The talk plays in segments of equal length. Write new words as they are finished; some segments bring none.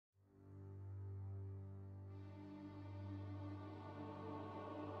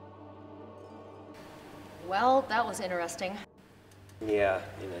Well, that was interesting. Yeah,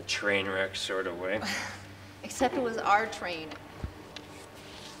 in a train wreck sort of way. Except it was our train.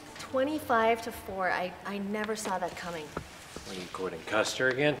 25-4. I never saw that coming. What, are you quoting Custer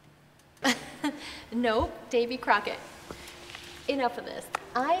again? Nope, Davy Crockett. Enough of this.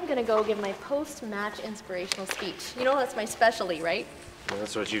 I'm gonna go give my post-match inspirational speech. You know that's my specialty, right? Well,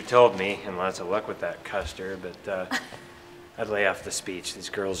 that's what you told me, and lots of luck with that, Custer, but I'd lay off the speech. These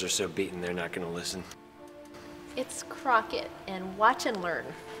girls are so beaten they're not gonna listen. It's Crockett, and watch and learn.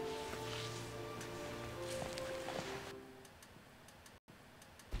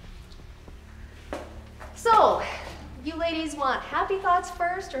 So, you ladies want happy thoughts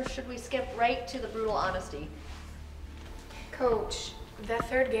first, or should we skip right to the brutal honesty? Coach, that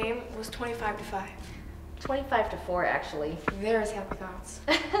third game was 25-5. 25-4, actually. There's happy thoughts.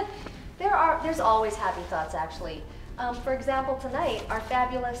 There's always happy thoughts, actually. For example, tonight, our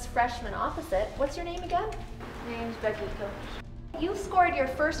fabulous freshman opposite, what's your name again? Name's Becky, Coach. You scored your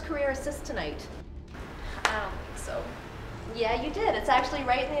first career assist tonight. I don't think so. Yeah, you did. It's actually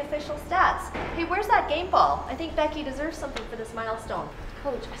right in the official stats. Hey, where's that game ball? I think Becky deserves something for this milestone.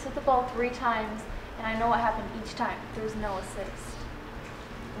 Coach, I set the ball 3 times, and I know what happened each time. There was no assist.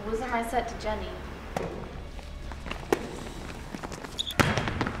 It wasn't my set to Jenny.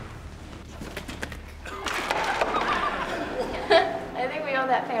 I think we owe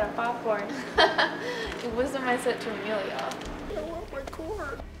that pan of popcorn. It wasn't my set to Amelia. I want my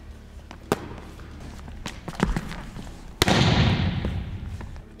court.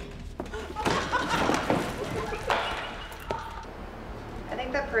 I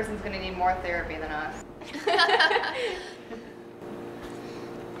think that person's gonna need more therapy than us.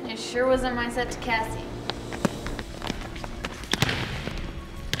 It sure wasn't my set to Cassie.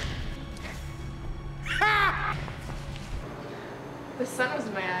 The sun was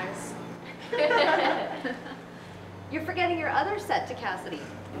in my eyes. You're forgetting your other set to Cassidy.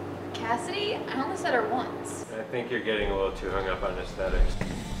 Cassidy? I only said her once. I think you're getting a little too hung up on aesthetics.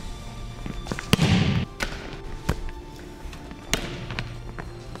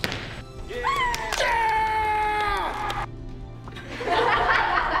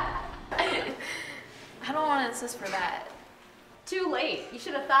 I don't want to assist for that. Too late. You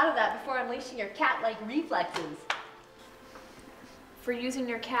should have thought of that before unleashing your cat-like reflexes. For using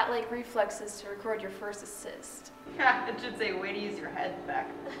your cat-like reflexes to record your first assist. Yeah, it should say, way to use your head back.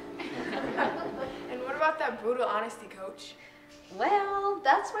 And what about that brutal honesty, Coach? Well,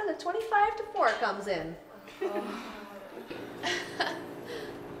 that's where the 25-4 comes in.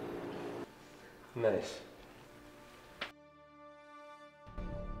 Nice.